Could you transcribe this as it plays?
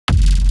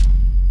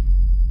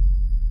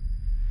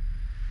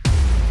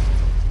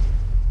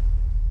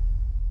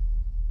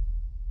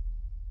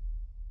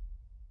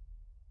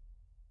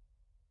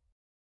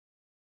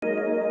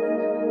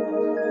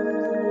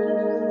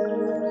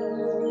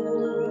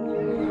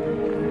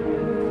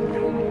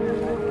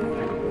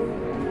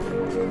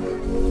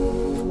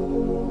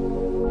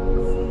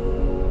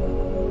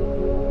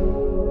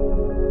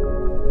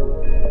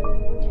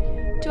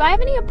Do I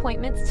have any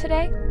appointments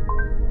today?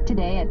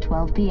 Today at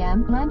 12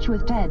 p.m., lunch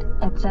with Ted.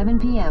 At 7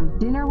 p.m.,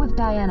 dinner with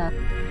Diana.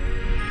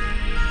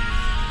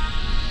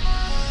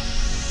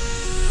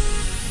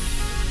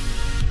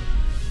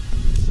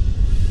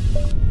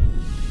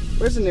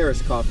 Where's the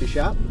nearest coffee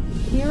shop?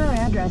 Here are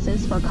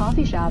addresses for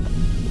coffee shop.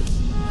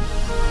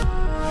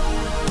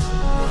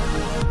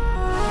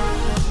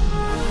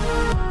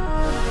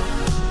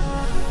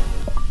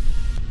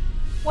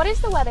 What is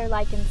the weather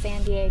like in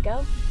San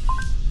Diego?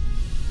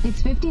 It's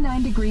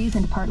 59 degrees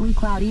and partly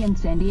cloudy in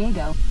San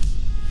Diego.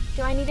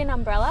 Do I need an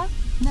umbrella?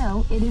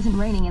 No, it isn't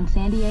raining in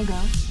San Diego.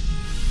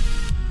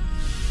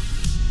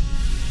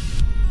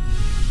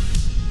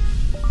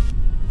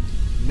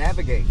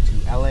 Navigate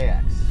to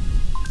LAX.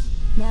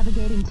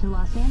 Navigating to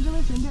Los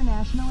Angeles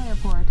International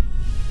Airport.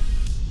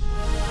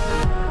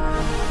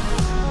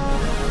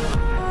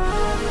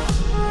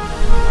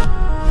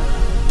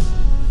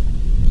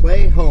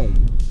 Play home.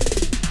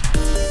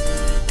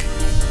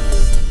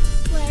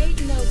 Play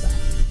Nova.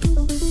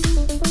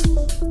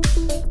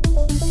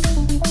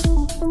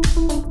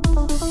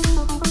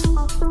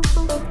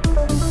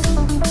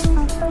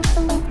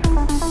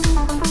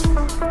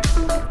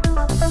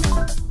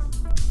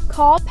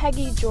 Call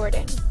Peggy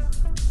Jordan.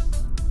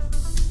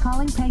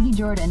 Calling Peggy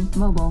Jordan,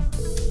 mobile.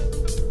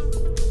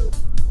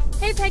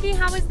 Hey Peggy,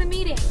 how was the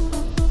meeting?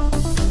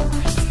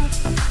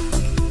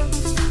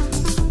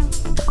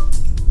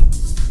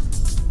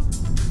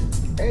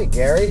 Hey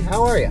Gary,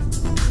 how are you?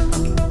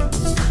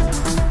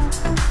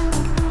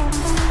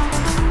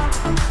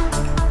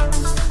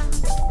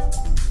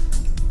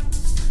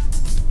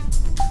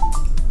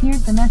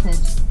 Here's the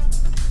message.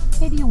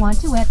 Hey, do you want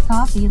to wet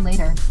coffee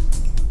later?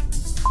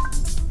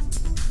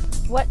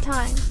 What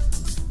time?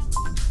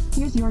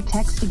 Here's your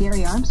text to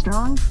Gary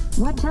Armstrong.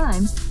 What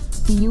time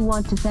do you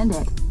want to send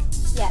it?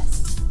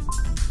 Yes.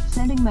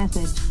 Sending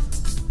message.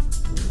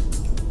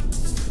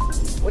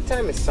 What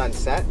time is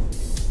sunset?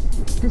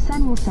 The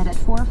sun will set at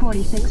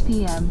 4:46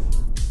 p.m.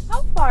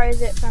 How far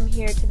is it from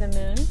here to the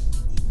moon?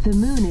 The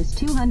moon is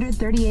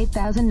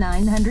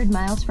 238,900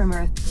 miles from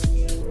Earth.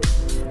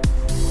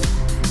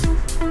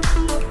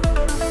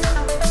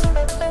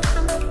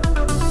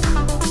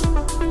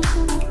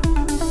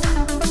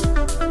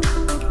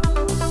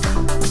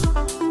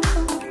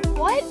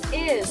 What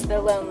is the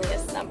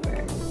loneliest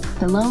number?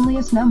 The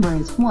loneliest number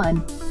is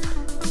 1.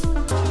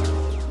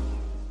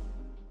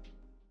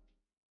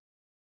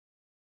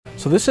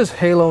 So this is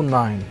Halo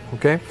 9,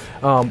 okay?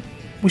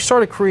 We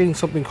started creating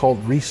something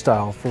called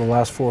Restyle for the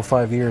last 4 or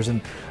 5 years,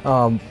 and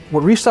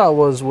what Restyle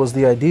was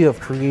the idea of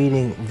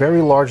creating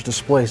very large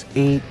displays,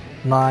 8,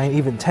 9,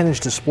 even 10-inch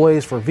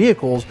displays for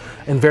vehicles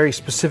in very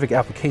specific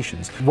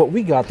applications. What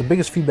we got, the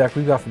biggest feedback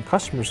we got from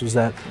customers was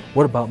that,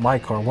 what about my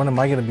car? When am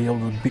I going to be able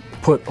to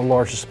put a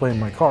large display in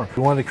my car?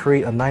 We wanted to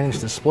create a 9-inch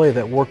display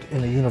that worked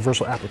in a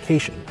universal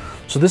application.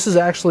 So this is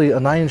actually a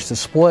 9-inch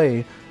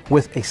display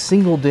with a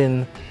single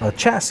DIN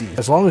chassis.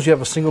 As long as you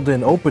have a single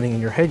DIN opening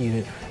in your head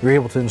unit, you're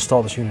able to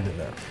install this unit in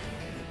there.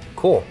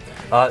 Cool.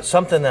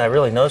 Something that I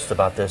really noticed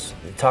about this,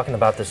 talking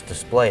about this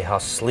display, how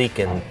sleek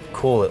and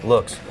cool it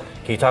looks.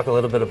 Can you talk a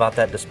little bit about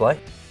that display?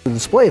 The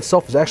display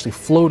itself is actually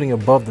floating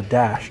above the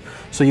dash.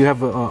 So you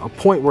have a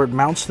point where it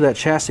mounts to that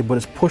chassis, but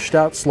it's pushed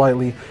out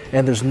slightly,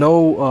 and there's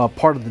no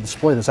part of the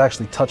display that's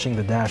actually touching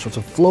the dash. So it's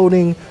a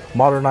floating,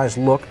 modernized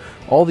look.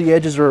 All the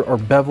edges are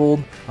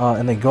beveled,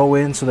 and they go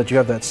in so that you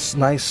have that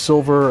nice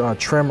silver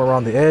trim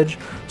around the edge.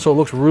 So it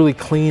looks really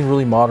clean,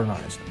 really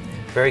modernized.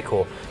 Very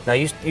cool. Now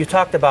you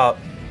talked about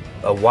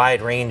a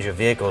wide range of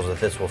vehicles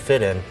that this will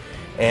fit in,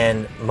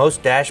 and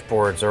most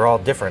dashboards are all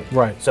different.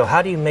 Right. So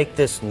how do you make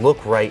this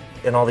look right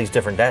in all these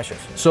different dashes?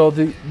 So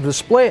the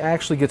display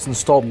actually gets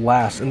installed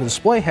last, and the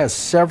display has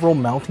several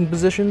mounting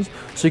positions,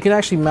 so you can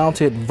actually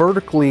mount it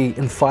vertically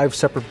in 5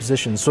 separate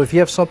positions. So if you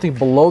have something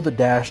below the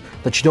dash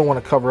that you don't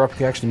want to cover up, you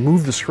can actually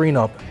move the screen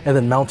up and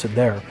then mount it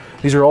there.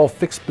 These are all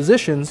fixed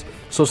positions,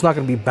 so it's not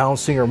going to be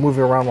bouncing or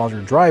moving around while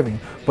you're driving,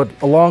 but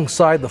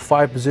alongside the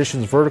 5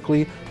 positions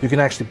vertically, you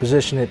can actually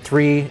position it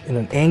 3 in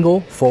an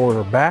angle, forward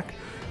or back.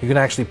 You can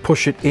actually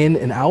push it in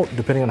and out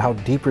depending on how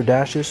deep your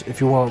dash is.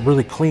 If you want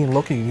really clean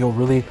looking, you'll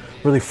really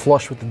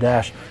flush with the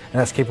dash,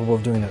 and that's capable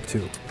of doing that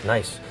too.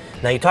 Nice.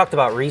 Now you talked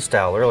about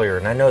Restyle earlier,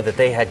 and I know that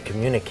they had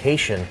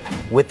communication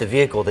with the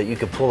vehicle that you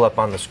could pull up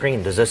on the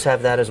screen. Does this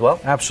have that as well?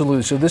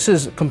 Absolutely. So this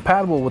is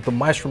compatible with the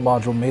Maestro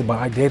module made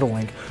by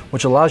iDataLink,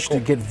 which allows you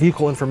to get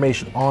vehicle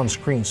information on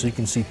screen. So you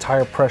can see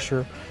tire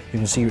pressure, you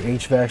can see your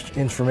HVAC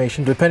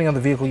information, depending on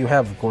the vehicle you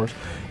have, of course,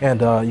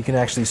 and you can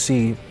actually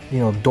see,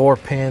 door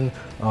pin,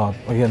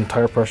 again,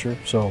 tire pressure.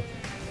 So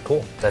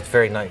cool. That's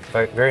very nice.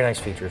 Very nice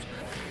features.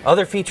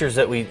 Other features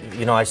that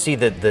I see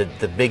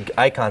the big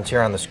icons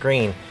here on the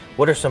screen.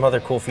 What are some other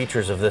cool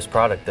features of this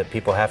product that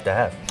people have to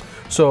have?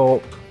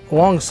 So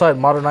alongside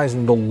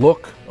modernizing the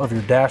look of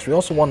your dash, we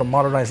also want to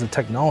modernize the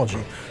technology.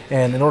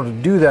 And in order to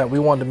do that, we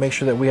wanted to make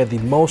sure that we had the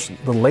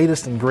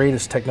latest and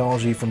greatest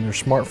technology from your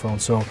smartphone.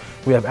 So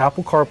we have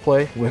Apple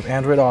CarPlay, we have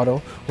Android Auto,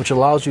 which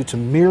allows you to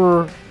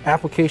mirror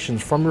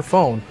applications from your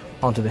phone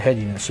onto the head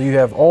unit. So you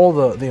have all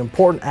the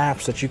important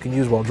apps that you can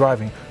use while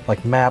driving,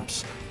 like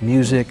maps,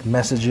 music,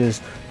 messages,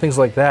 things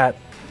like that.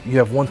 You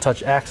have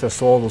one-touch access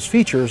to all those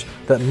features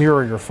that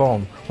mirror your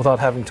phone without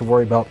having to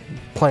worry about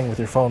playing with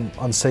your phone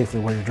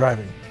unsafely while you're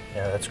driving.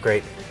 Yeah, that's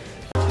great.